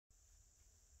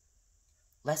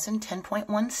Lesson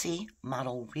 10.1c,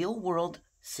 model real-world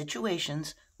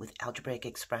situations with algebraic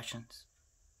expressions.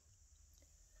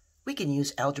 We can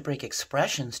use algebraic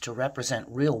expressions to represent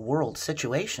real-world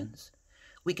situations.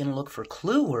 We can look for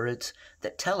clue words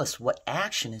that tell us what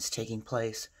action is taking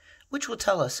place, which will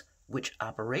tell us which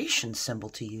operation symbol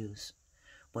to use.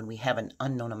 When we have an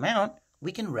unknown amount,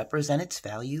 we can represent its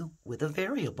value with a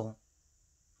variable.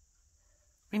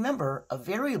 Remember, a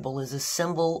variable is a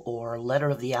symbol or letter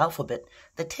of the alphabet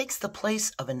that takes the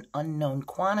place of an unknown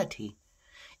quantity.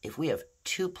 If we have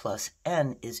 2 plus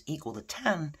n is equal to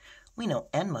 10, we know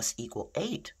n must equal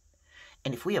 8.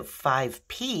 And if we have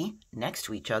 5p next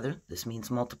to each other, this means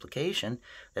multiplication,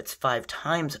 that's 5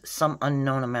 times some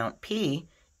unknown amount p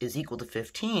is equal to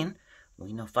 15.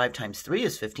 We know 5 times 3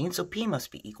 is 15, so p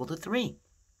must be equal to 3.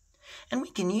 And we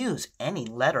can use any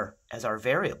letter as our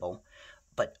variable,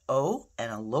 but O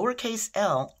and a lowercase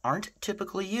l aren't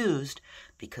typically used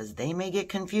because they may get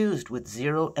confused with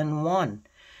 0 and 1.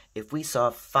 If we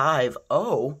saw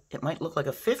 5O, it might look like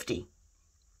a 50.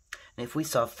 And if we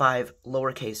saw 5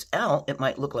 lowercase l, it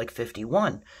might look like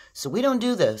 51. So we don't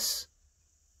do this.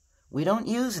 We don't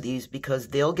use these because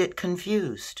they'll get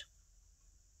confused.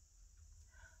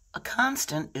 A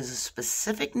constant is a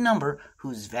specific number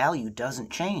whose value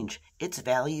doesn't change. Its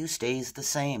value stays the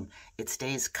same. It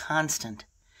stays constant.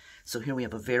 So here we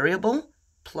have a variable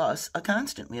plus a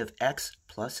constant. We have x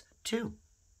plus 2.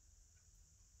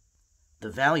 The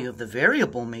value of the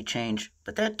variable may change,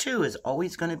 but that 2 is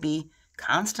always going to be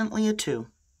constantly a 2.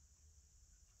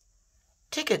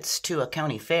 Tickets to a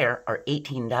county fair are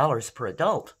 $18 per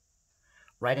adult.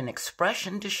 Write an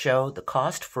expression to show the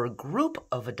cost for a group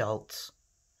of adults.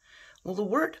 Well, the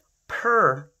word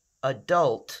per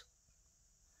adult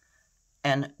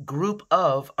and group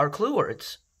of are clue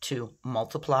words. To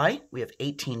multiply, we have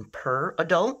 18 per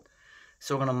adult.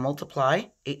 So we're going to multiply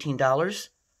 $18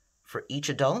 for each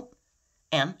adult.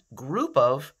 And group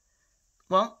of,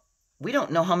 well, we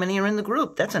don't know how many are in the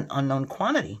group. That's an unknown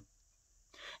quantity.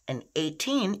 And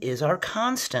 18 is our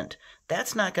constant.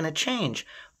 That's not going to change.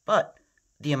 But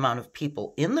the amount of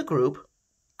people in the group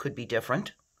could be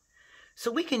different. So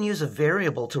we can use a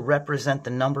variable to represent the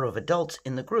number of adults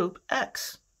in the group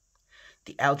x.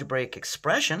 The algebraic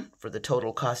expression for the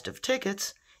total cost of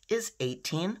tickets is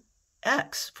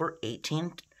 18x for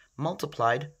 18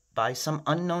 multiplied by some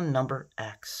unknown number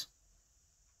x.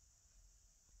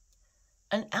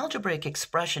 An algebraic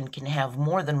expression can have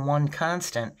more than one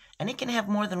constant, and it can have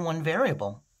more than one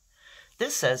variable.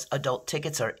 This says adult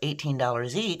tickets are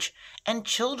 $18 each, and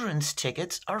children's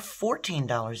tickets are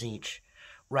 $14 each.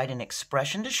 Write an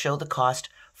expression to show the cost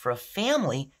for a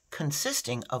family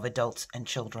consisting of adults and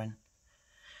children.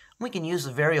 We can use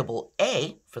the variable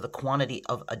a for the quantity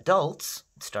of adults,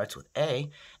 it starts with a,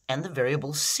 and the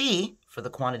variable c for the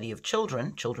quantity of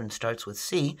children, children starts with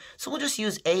c, so we'll just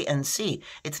use a and c.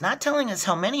 It's not telling us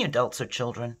how many adults are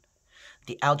children.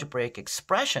 The algebraic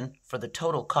expression for the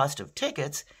total cost of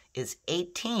tickets is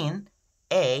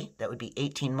 18a, that would be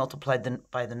 18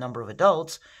 multiplied by the number of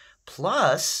adults,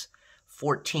 plus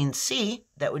 14c,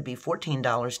 that would be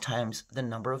 $14 times the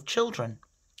number of children.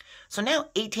 So now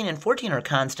 18 and 14 are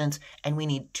constants, and we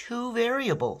need two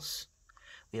variables.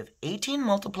 We have 18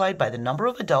 multiplied by the number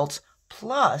of adults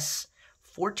plus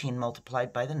 14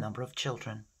 multiplied by the number of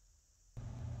children.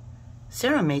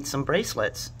 Sarah made some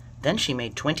bracelets. Then she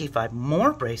made 25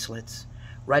 more bracelets.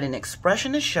 Write an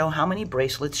expression to show how many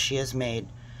bracelets she has made.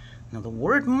 Now the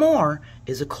word more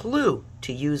is a clue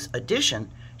to use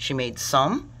addition. She made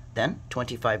some, then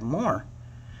 25 more.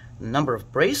 The number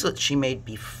of bracelets she made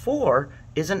before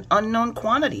is an unknown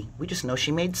quantity. We just know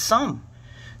she made some.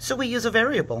 So we use a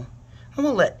variable. And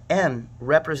we'll let n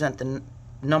represent the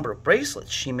number of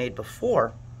bracelets she made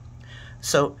before.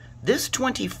 So this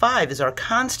 25 is our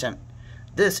constant.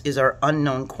 This is our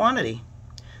unknown quantity.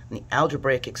 And the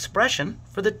algebraic expression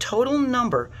for the total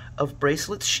number of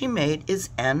bracelets she made is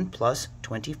n plus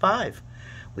 25.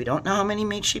 We don't know how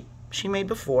many she made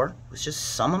before. It was just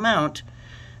some amount.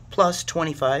 Plus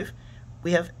 25,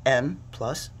 we have n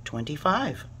plus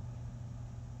 25.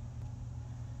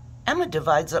 Emma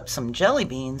divides up some jelly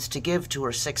beans to give to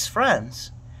her 6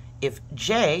 friends. If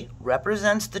j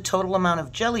represents the total amount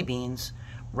of jelly beans,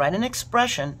 write an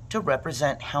expression to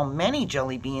represent how many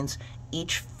jelly beans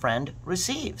each friend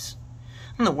receives.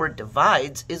 And the word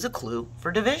divides is a clue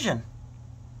for division.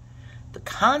 The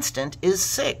constant is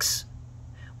 6.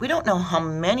 We don't know how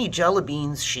many jelly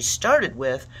beans she started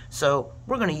with, so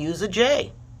we're going to use a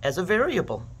j as a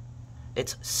variable.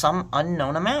 It's some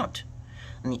unknown amount.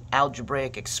 And the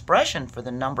algebraic expression for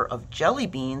the number of jelly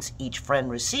beans each friend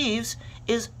receives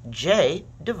is j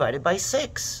divided by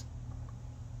 6.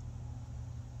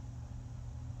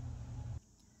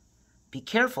 Be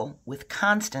careful with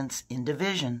constants in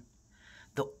division.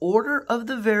 The order of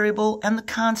the variable and the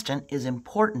constant is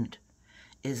important.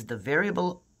 Is the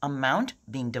variable amount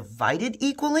being divided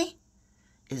equally?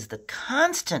 Is the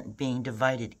constant being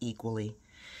divided equally?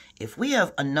 If we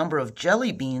have a number of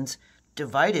jelly beans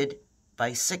divided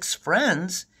by 6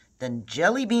 friends, then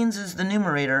jelly beans is the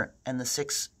numerator and the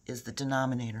 6 is the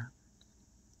denominator.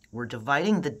 We're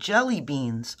dividing the jelly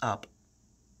beans up.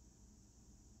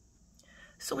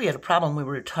 So we had a problem. We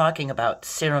were talking about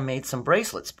Sarah made some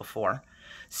bracelets before.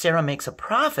 Sarah makes a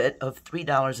profit of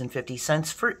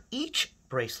 $3.50 for each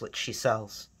bracelet she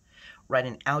sells. Write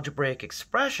an algebraic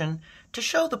expression to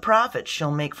show the profit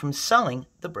she'll make from selling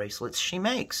the bracelets she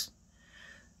makes.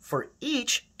 For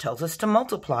each tells us to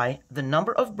multiply the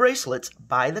number of bracelets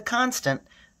by the constant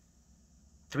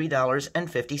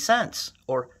 $3.50,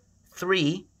 or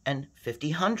 3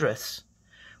 50 hundredths.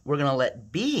 We're going to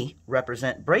let B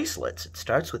represent bracelets. It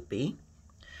starts with B.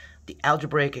 The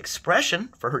algebraic expression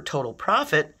for her total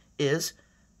profit is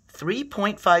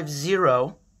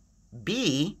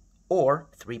 3.50B, or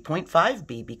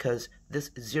 3.5B, because this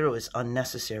 0 is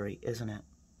unnecessary, isn't it?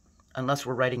 Unless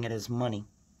we're writing it as money.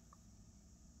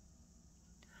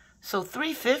 So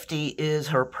 350 is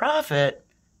her profit,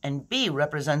 and B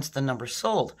represents the number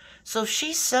sold. So if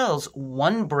she sells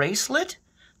 1 bracelet,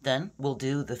 then we'll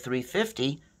do the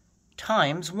 350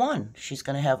 times 1. She's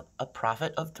going to have a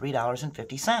profit of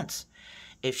 $3.50.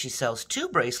 If she sells 2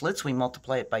 bracelets, we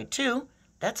multiply it by 2.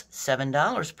 That's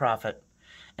 $7 profit.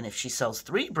 And if she sells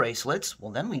 3 bracelets,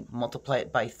 well, then we multiply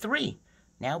it by 3.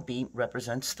 Now B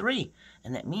represents 3,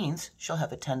 and that means she'll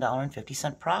have a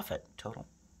 $10.50 profit total.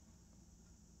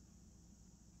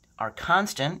 Our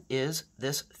constant is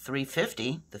this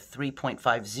 350, the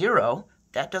 3.50.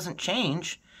 That doesn't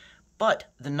change,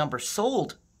 but the number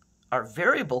sold, our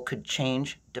variable, could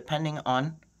change depending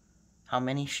on how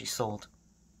many she sold.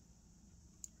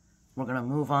 We're going to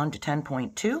move on to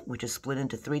 10.2, which is split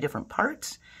into 3 different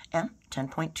parts, and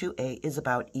 10.2a is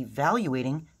about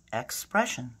evaluating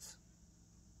expressions.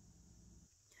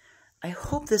 I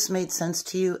hope this made sense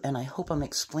to you, and I hope I'm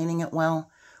explaining it well.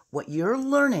 What you're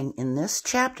learning in this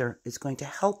chapter is going to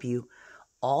help you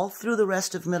all through the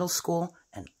rest of middle school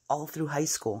and all through high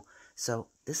school. So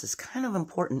this is kind of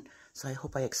important, so I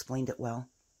hope I explained it well.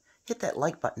 Hit that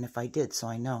like button if I did, so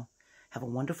I know. Have a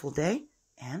wonderful day,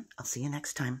 and I'll see you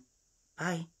next time.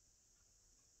 Bye.